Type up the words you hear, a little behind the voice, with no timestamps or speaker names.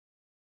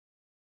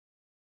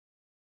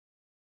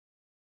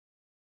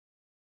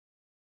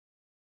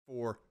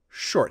for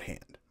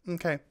shorthand.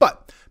 Okay,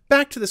 but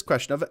back to this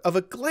question of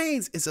a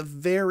glaze is a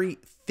very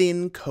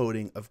thin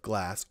coating of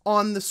glass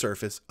on the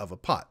surface of a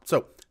pot.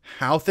 So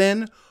how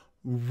thin?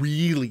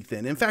 Really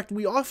thin. In fact,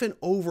 we often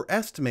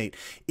overestimate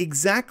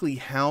exactly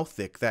how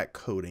thick that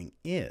coating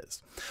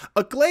is.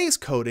 A glaze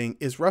coating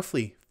is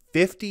roughly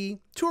 50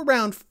 to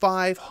around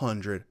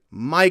 500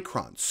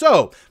 microns.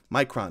 So,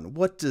 micron,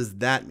 what does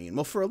that mean?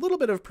 Well, for a little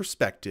bit of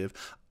perspective,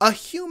 a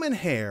human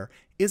hair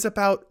is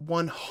about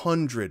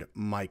 100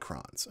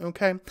 microns,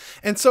 okay?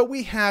 And so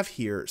we have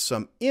here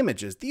some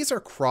images. These are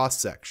cross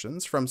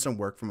sections from some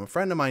work from a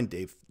friend of mine,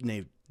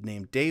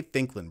 named Dave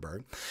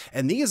Finklenberg,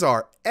 and these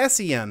are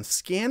SEM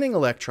scanning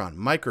electron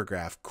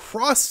micrograph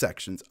cross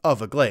sections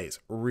of a glaze.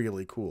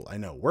 Really cool. I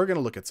know we're going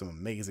to look at some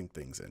amazing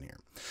things in here.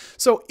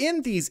 So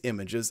in these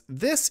images,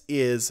 this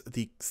is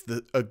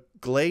a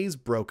glaze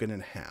broken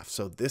in half.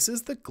 So this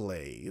is the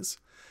glaze,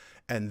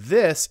 and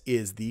this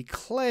is the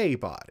clay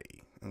body.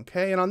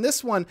 Okay, and on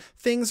this one,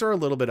 things are a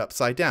little bit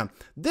upside down.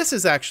 This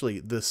is actually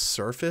the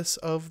surface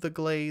of the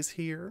glaze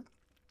here.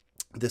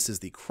 This is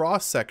the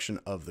cross section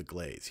of the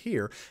glaze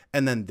here,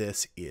 and then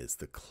this is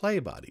the clay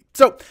body.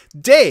 So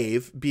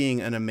Dave,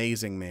 being an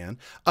amazing man,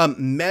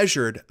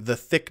 measured the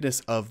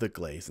thickness of the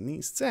glaze in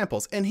these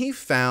samples, and he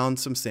found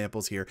some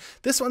samples here.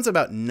 This one's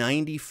about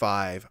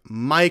 95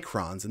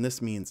 microns, and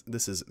this means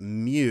this is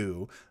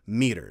mu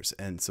meters,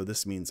 and so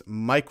this means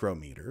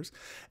micrometers.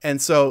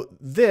 And so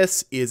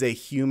this is a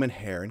human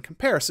hair in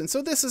comparison.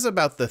 So this is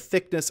about the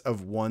thickness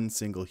of one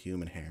single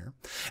human hair.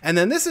 And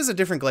then this is a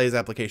different glaze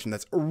application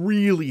that's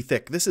really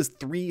thick. This is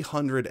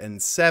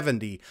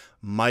 370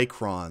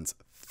 microns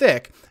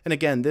thick. And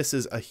again, this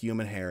is a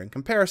human hair in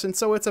comparison.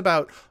 So it's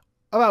about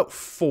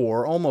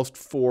almost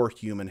four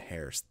human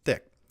hairs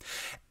thick.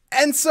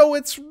 And so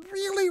it's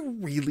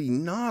really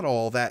not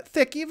all that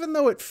thick, even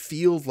though it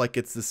feels like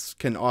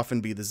can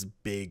often be this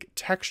big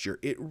texture.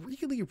 It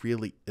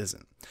really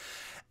isn't.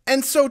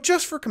 And so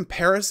just for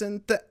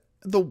comparison,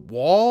 the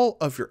wall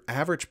of your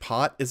average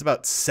pot is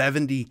about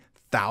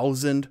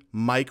 70,000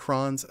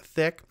 microns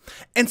thick.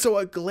 And so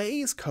a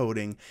glaze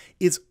coating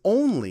is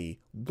only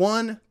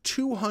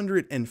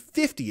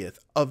 1/250th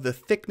of the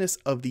thickness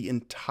of the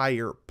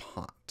entire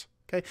pot.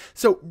 Okay,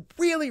 so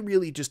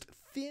really just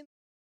thin.